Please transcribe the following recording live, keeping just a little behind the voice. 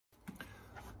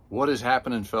What is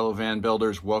happening, fellow van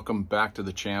builders? Welcome back to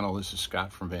the channel. This is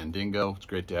Scott from Vandingo. It's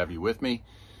great to have you with me.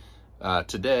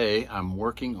 Today I'm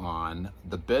working on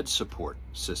the bed support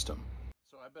system.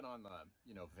 So I've been on the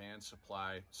van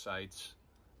supply sites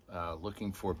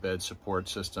looking for bed support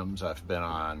systems. I've been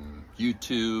on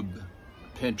YouTube,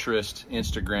 Pinterest,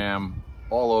 Instagram,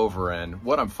 all over, and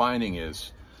what I'm finding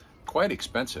is quite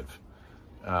expensive.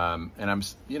 And I'm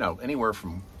anywhere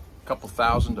from a couple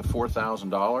thousand to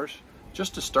 $4,000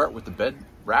 just to start with the bed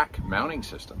rack mounting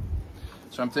system.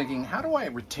 So I'm thinking, how do I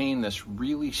retain this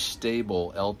really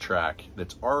stable L-track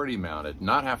that's already mounted,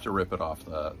 not have to rip it off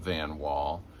the van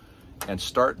wall, and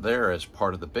start there as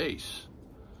part of the base?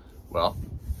 Well,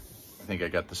 I think I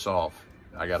got the solve.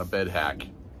 I got a bed hack.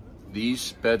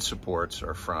 These bed supports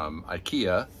are from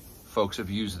IKEA. Folks have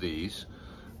used these,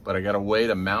 but I got a way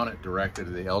to mount it directly to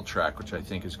the L-track, which I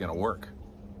think is gonna work.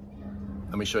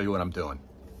 Let me show you what I'm doing.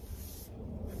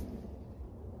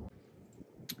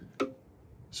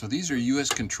 So these are US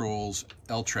Controls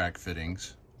L-track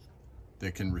fittings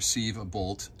that can receive a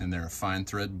bolt, and they're a fine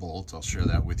thread bolt. I'll share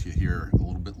that with you here a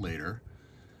little bit later.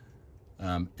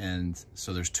 And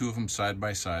so there's two of them side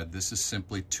by side. This is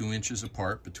simply 2 inches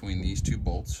apart between these two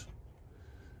bolts.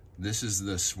 This is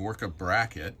the Skorva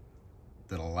bracket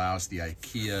that allows the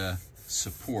IKEA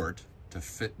support to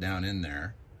fit down in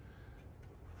there.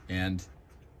 And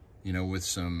with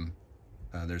some,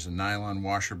 there's a nylon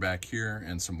washer back here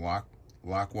and some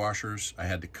lock washers. I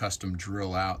had to custom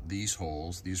drill out these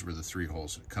holes. These were the 3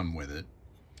 holes that come with it.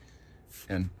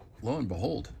 And lo and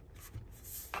behold,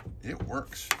 it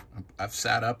works. I've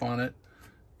sat up on it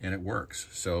and it works.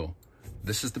 So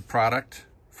this is the product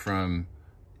from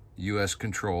US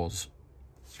Controls.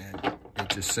 And it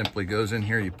just simply goes in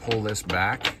here. You pull this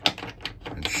back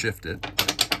and shift it,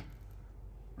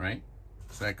 right?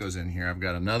 So that goes in here. I've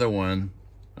got another one.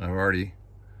 I've already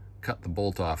cut the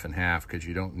bolt off in half because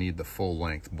you don't need the full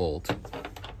length bolt.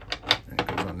 And it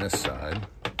goes on this side.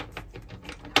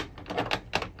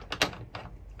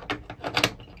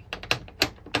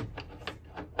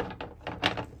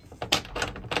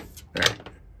 There.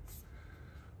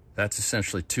 That's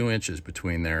essentially 2 inches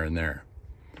between there and there.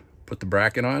 Put the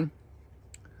bracket on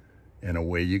and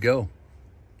away you go.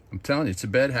 I'm telling you, it's a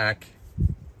bed hack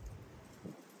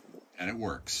and it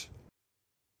works.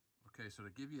 Okay, so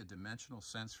to give you a dimensional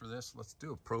sense for this, let's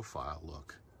do a profile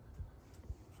look.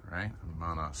 All right, I'm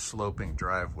on a sloping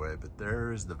driveway, but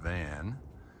there's the van.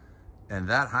 And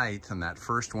that height on that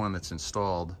first one that's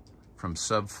installed from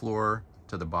subfloor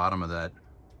to the bottom of that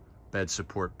bed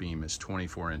support beam is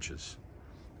 24 inches.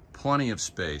 Plenty of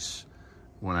space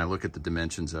when I look at the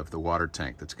dimensions of the water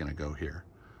tank that's gonna go here.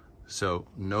 So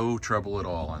no trouble at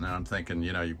all. And then I'm thinking,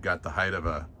 you've got the height of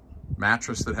a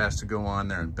mattress that has to go on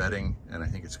there and bedding, and I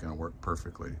think it's going to work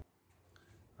perfectly.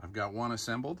 I've got one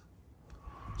assembled.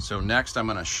 So next I'm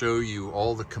going to show you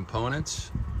all the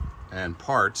components and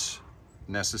parts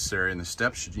necessary and the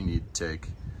steps you need to take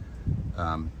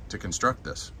to construct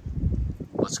this.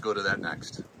 Let's go to that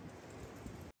next.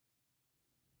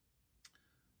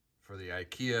 For the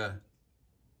IKEA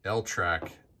L-track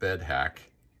bed hack,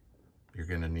 you're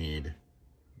going to need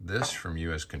this from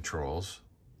US Controls.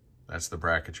 That's the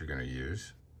bracket you're going to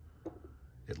use.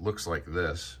 It looks like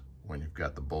this when you've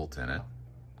got the bolt in it.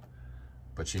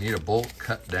 But you need a bolt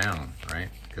cut down, right?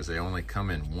 Because they only come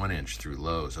in 1 inch through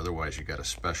Lowe's. Otherwise, you got to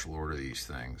special order these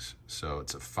things. So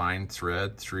it's a fine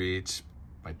thread, 3/8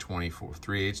 by 24,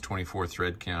 3/8, 24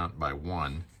 thread count by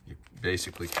 1. You're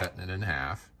basically cutting it in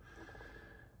half.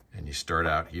 And you start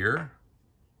out here,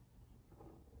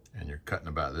 and you're cutting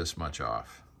about this much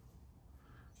off.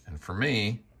 And for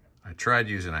me, I tried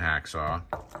using a hacksaw,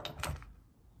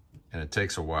 and it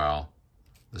takes a while.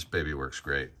 This baby works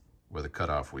great with a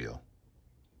cutoff wheel.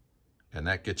 And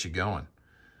that gets you going.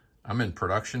 I'm in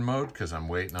production mode because I'm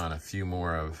waiting on a few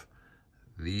more of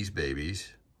these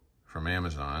babies from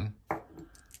Amazon.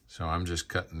 So I'm just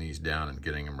cutting these down and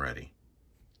getting them ready.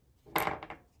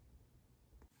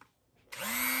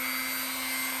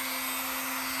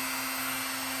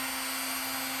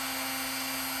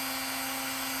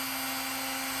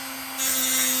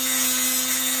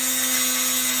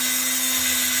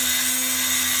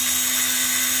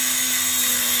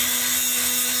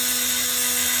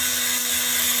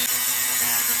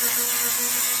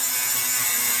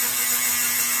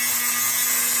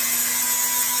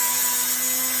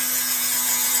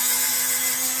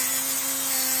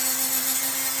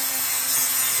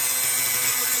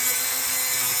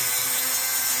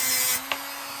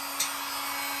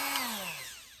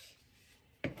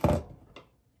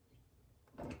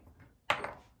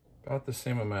 About the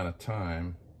same amount of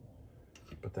time,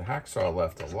 but the hacksaw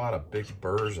left a lot of big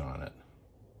burrs on it.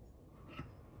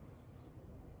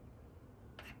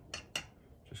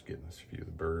 getting a few of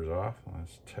the burrs off.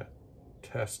 Let's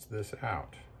test this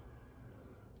out.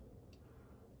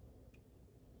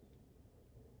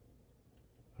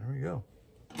 There we go.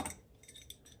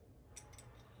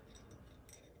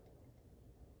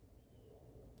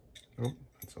 Oh,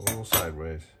 it's a little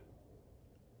sideways.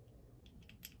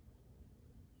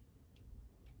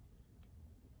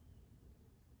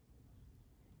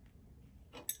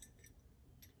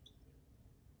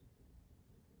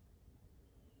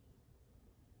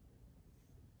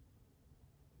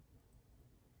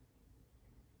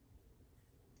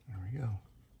 Go.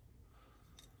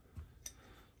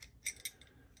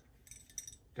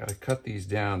 Got to cut these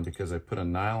down because I put a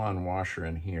nylon washer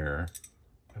in here.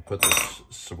 I put this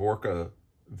Skorva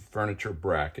furniture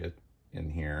bracket in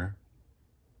here,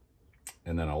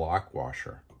 and then a lock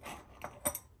washer.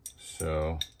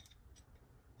 So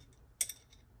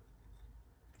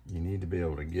you need to be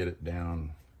able to get it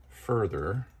down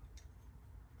further,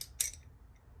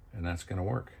 and that's going to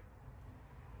work.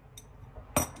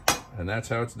 And that's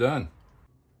how it's done.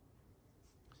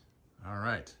 All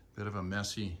right, bit of a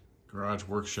messy garage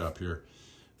workshop here.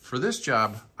 For this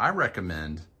job, I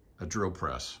recommend a drill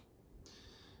press.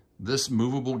 This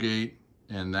movable gate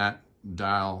and that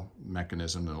dial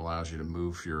mechanism that allows you to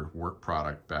move your work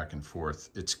product back and forth,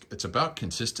 it's about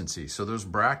consistency. So those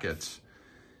brackets,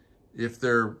 if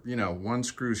they're, you know, one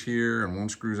screw's here and one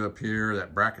screw's up here,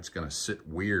 that bracket's gonna sit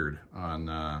weird on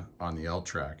the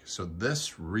L-track. So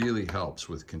this really helps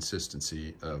with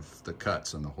consistency of the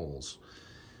cuts and the holes.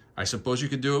 I suppose you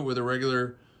could do it with a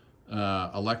regular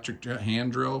electric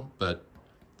hand drill, but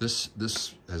this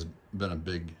has been a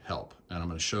big help. And I'm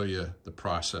gonna show you the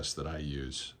process that I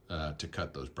use to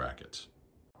cut those brackets.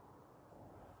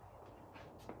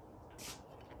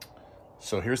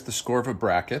 So here's the Skorva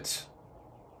brackets.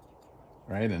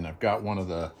 Right, and I've got one of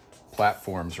the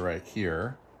platforms right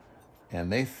here,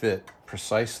 and they fit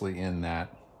precisely in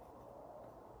that,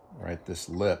 right, this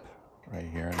lip right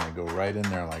here, and they go right in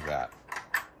there like that.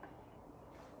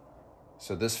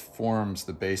 So this forms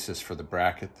the basis for the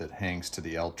bracket that hangs to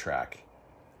the L-track.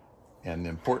 And the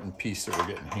important piece that we're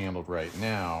getting handled right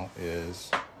now is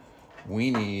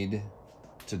we need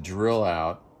to drill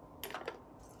out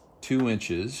 2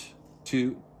 inches,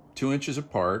 two inches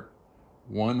apart,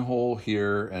 one hole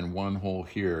here and one hole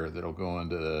here that'll go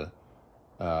into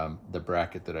the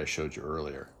bracket that I showed you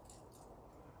earlier.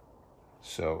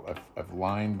 So I've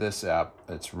lined this up.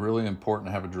 It's really important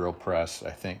to have a drill press, I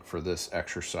think, for this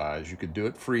exercise. You could do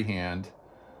it freehand,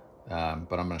 but I'm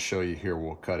going to show you here.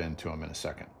 We'll cut into them in a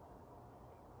second.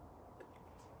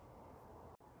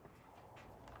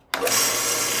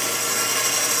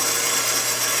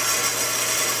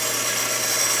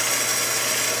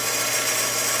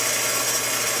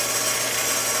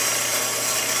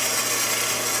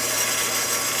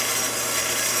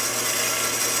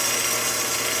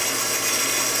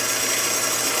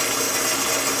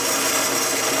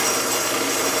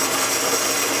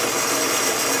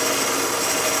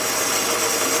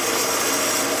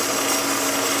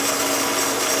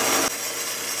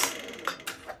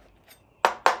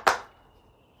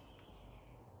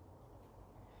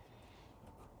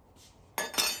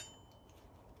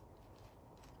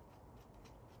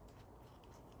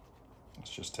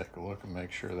 Let's just take a look and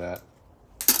make sure that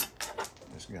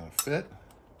is going to fit.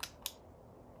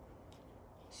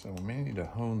 So we may need to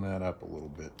hone that up a little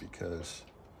bit because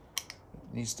it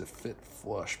needs to fit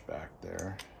flush back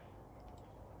there.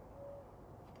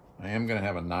 I am going to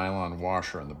have a nylon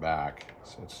washer in the back,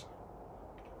 so it's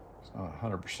not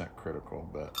 100% critical,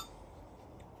 but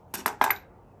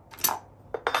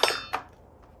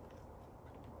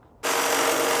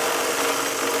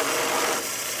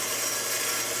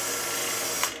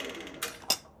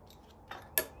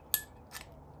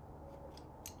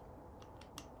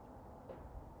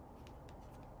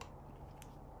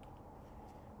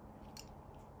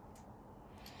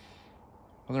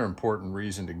another important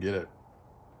reason to get it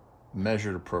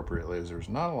measured appropriately is there's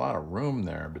not a lot of room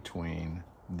there between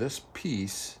this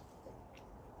piece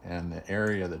and the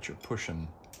area that you're pushing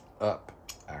up,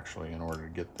 actually, in order to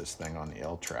get this thing on the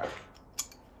L-track.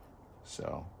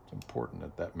 So it's important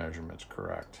that that measurement's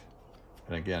correct.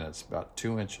 And again, it's about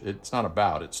 2 inches, it's not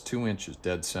about, it's 2 inches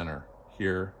dead center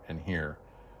here and here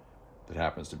that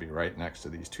happens to be right next to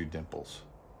these 2 dimples.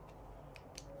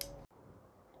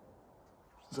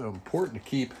 So important to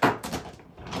keep your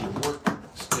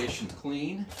workstation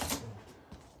clean,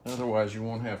 otherwise you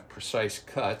won't have precise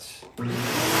cuts.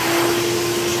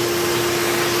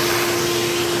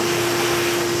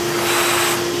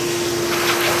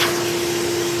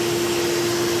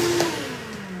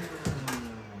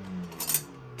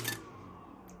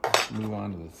 Let's move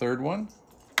on to the third one.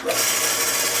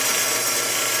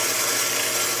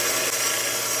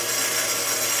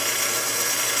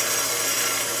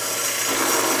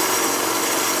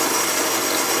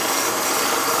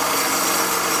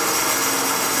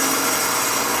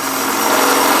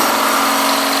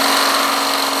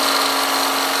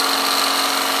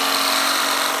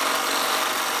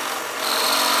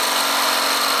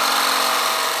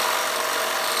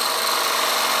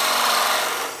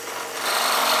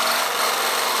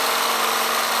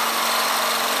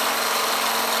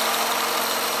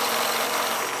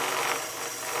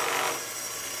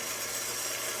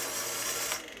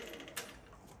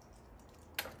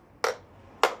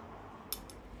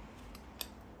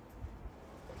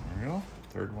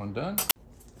 Third one done.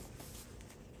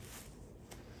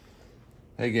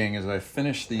 Hey gang, as I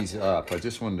finish these up, I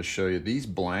just wanted to show you these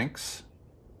blanks.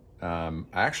 I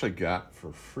actually got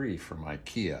for free from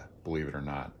IKEA, believe it or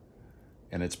not.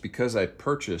 And it's because I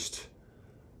purchased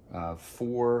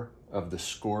 4 of the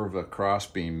Skorva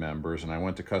crossbeam members, and I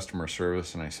went to customer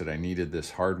service and I said I needed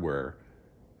this hardware,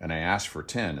 and I asked for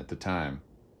 10 at the time.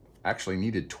 I actually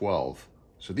needed 12.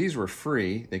 So these were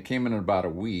free. They came in about a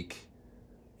week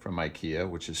from IKEA,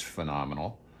 which is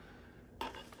phenomenal.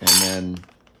 And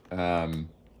then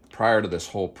prior to this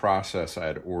whole process, I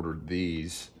had ordered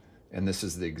these, and this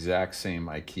is the exact same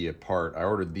IKEA part. I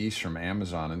ordered these from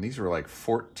Amazon, and these were like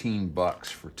 14 bucks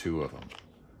for 2 of them.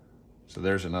 So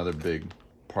there's another big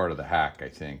part of the hack, I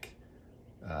think,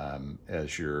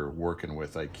 as you're working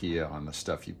with IKEA on the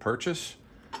stuff you purchase.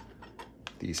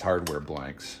 These hardware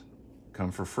blanks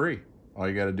come for free. All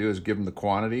you got to do is give them the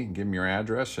quantity, give them your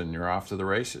address, and you're off to the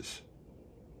races.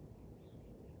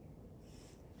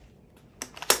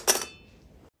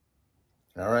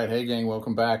 All right, hey gang,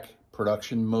 welcome back.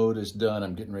 Production mode is done.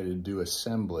 I'm getting ready to do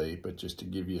assembly, but just to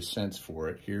give you a sense for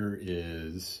it, here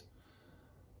is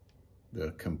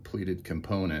the completed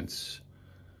components.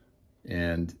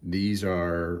 And these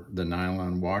are the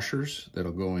nylon washers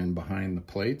that'll go in behind the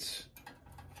plates.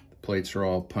 Plates are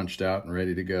all punched out and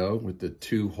ready to go with the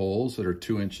 2 holes that are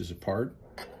 2 inches apart.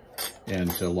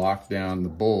 And to lock down the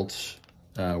bolts,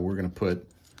 we're going to put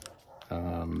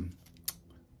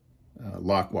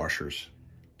lock washers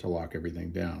to lock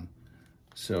everything down.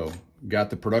 So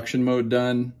got the production mode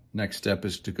done. Next step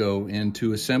is to go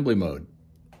into assembly mode.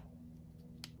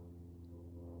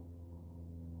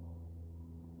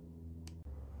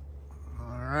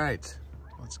 All right,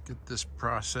 let's get this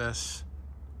process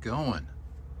going.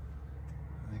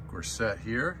 I think we're set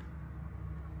here.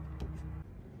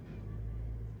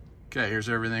 Okay, here's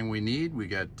everything we need. We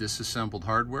got disassembled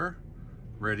hardware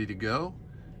ready to go.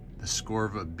 The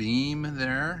Skorva beam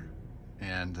there.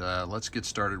 And let's get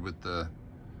started with the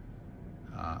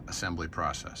assembly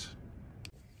process.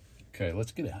 Okay,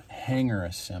 let's get a hanger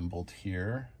assembled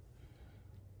here.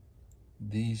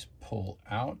 These pull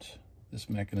out. This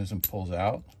mechanism pulls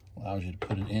out, allows you to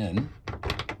put it in.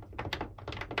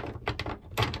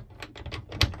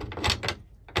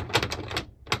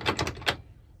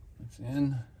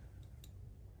 In.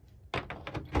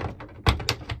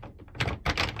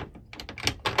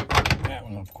 That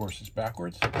one, of course, is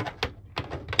backwards. Okay,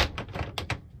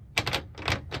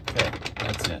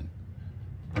 that's in.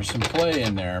 There's some play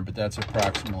in there, but that's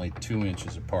approximately 2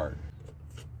 inches apart.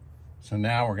 So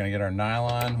now we're going to get our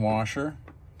nylon washer.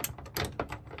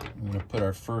 I'm going to put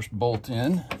our first bolt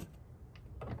in.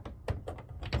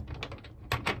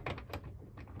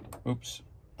 Oops.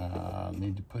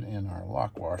 Need to put in our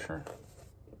lock washer.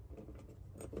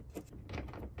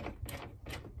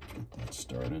 Get that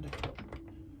started.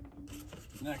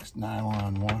 Next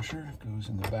nylon washer goes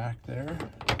in the back there.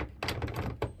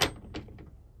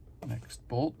 Next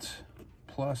bolt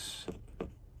plus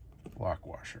lock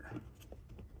washer.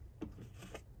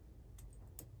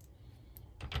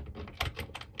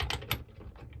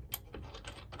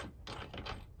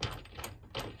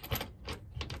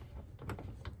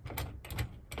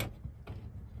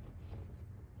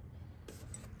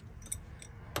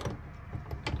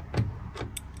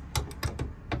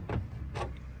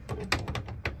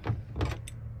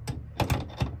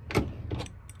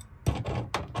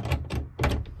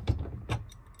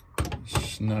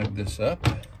 Snug this up,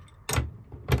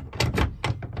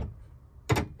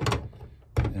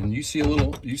 and you see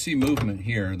movement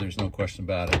here. There's no question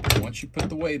about it. Once you put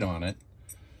the weight on it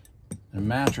and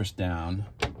mattress down,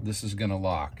 this is going to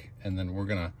lock, and then we're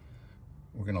gonna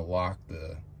lock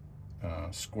the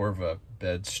Skorva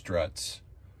bed struts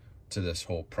to this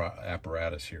whole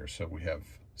apparatus here, so we have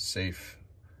safe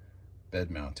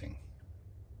bed mounting.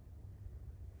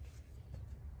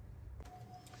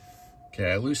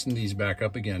 Okay, I loosened these back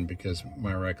up again because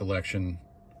my recollection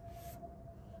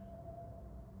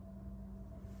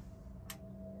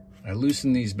I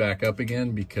loosen these back up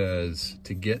again because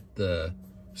to get the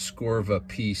Skorva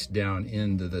piece down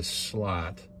into this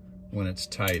slot when it's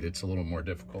tight, it's a little more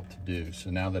difficult to do.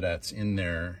 So now that that's in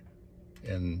there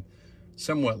and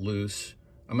somewhat loose,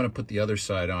 I'm going to put the other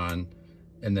side on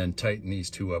and then tighten these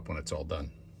two up when it's all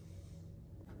done.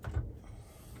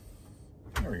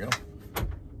 There we go.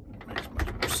 That makes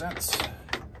much more sense.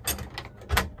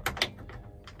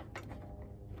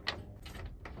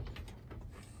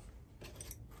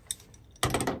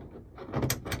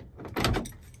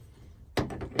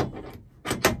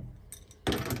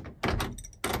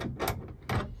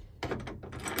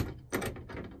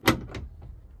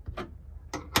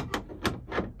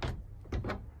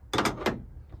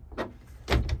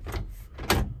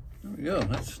 There we go,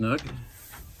 that's snug.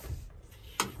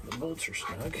 The bolts are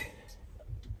snug.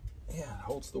 Yeah, it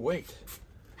holds the weight.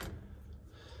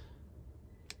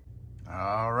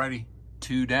 Alrighty,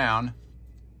 2 down,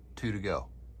 2 to go.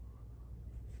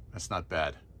 That's not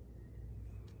bad,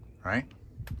 right?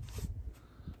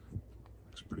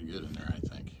 Looks pretty good in there, I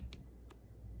think.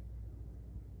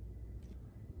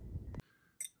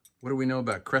 What do we know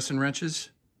about crescent wrenches?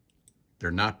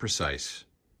 They're not precise.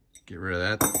 Get rid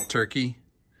of that turkey.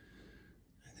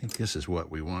 I think this is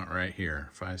what we want right here,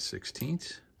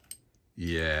 5/16.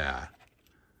 Yeah,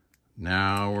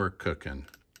 now we're cooking.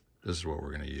 This is what we're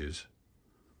gonna use.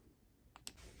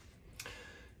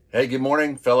 Hey, good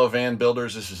morning, fellow van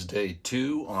builders. This is day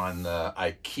 2 on the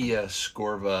IKEA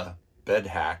Skorva bed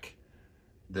hack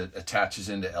that attaches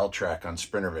into L-track on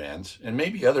Sprinter vans and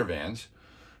maybe other vans.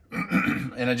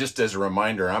 And just as a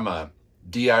reminder, I'm a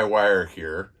DIYer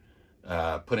here,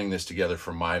 putting this together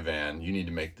for my van. You need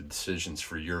to make the decisions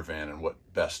for your van and what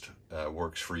best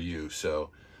works for you.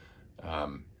 So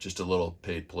just a little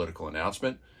paid political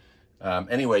announcement.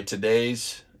 Anyway,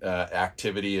 today's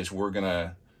activity is we're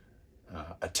gonna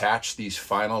attach these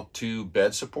final 2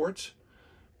 bed supports,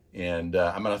 and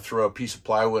I'm gonna throw a piece of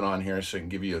plywood on here so I can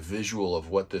give you a visual of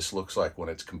what this looks like when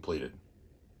it's completed.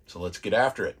 So let's get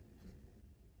after it.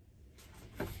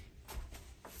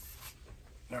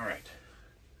 All right.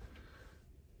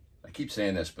 I keep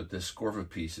saying this, but this Skorva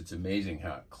piece, it's amazing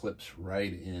how it clips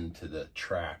right into the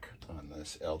track on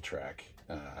this L-track.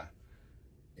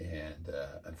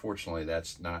 Unfortunately,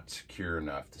 that's not secure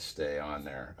enough to stay on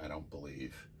there, I don't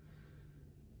believe.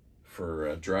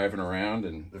 For driving around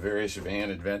and the various van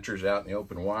adventures out in the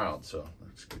open wild. So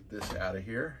let's get this out of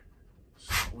here.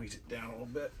 Squeeze it down a little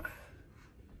bit.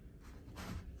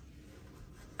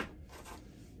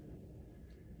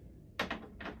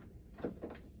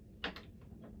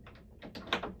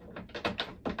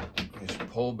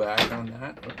 Pull back on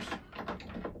that. Oops.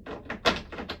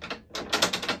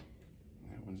 That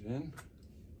one's in.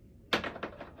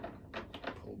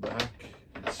 Pull back,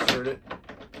 insert it,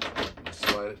 and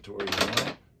slide it to where you want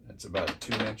it. That's about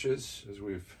 2 inches, as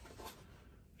we've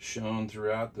shown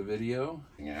throughout the video.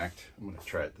 I'm going to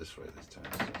try it this way this time,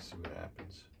 so let's see what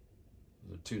happens.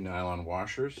 Those are 2 nylon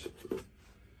washers.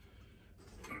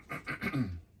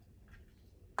 I'm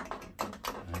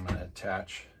going to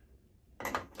attach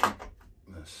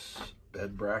this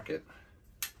bed bracket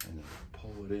and then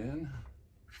pull it in.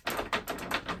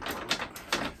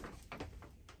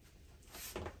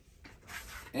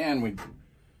 And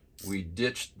we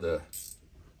ditched the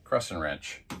crescent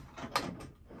wrench.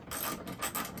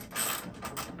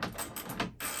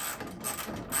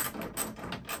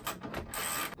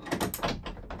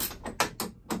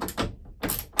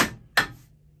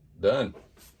 Done.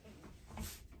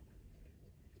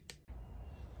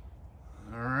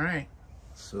 All right.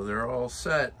 So they're all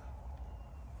set.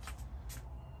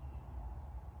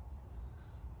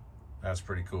 That's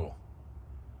pretty cool.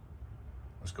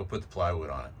 Let's go put the plywood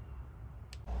on it.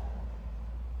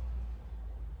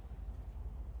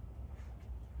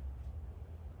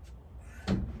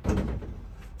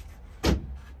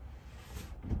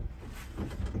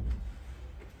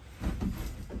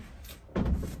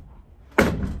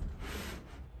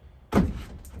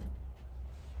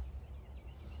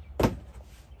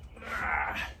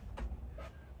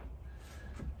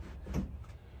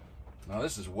 Now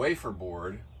this is wafer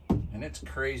board and it's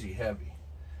crazy heavy,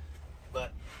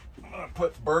 but I'm gonna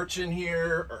put birch in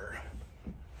here, or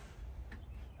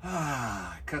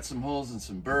cut some holes in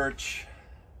some birch.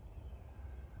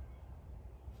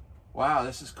 Wow,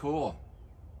 this is cool.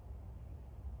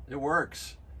 It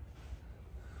works.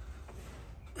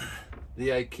 The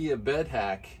IKEA bed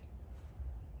hack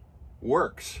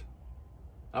works.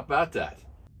 How about that?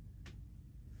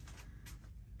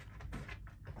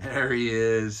 There he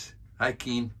is. Hi,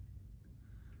 Keen.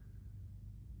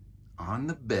 On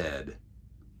the bed,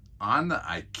 on the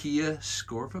IKEA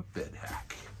Skorva bed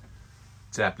hack.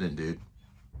 What's happening, dude?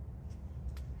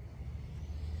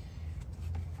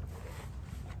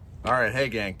 All right, hey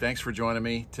gang, thanks for joining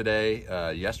me today,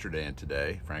 yesterday and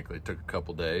today. Frankly, it took a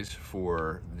couple days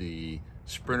for the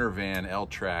Sprinter Van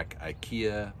L-Track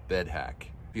IKEA bed hack.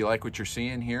 If you like what you're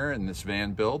seeing here in this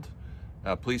van build,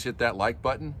 please hit that like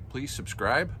button. Please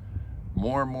subscribe.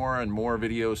 More and more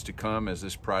videos to come as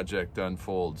this project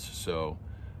unfolds. So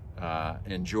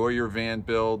enjoy your van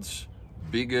builds.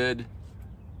 Be good.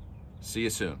 See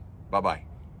you soon. Bye-bye.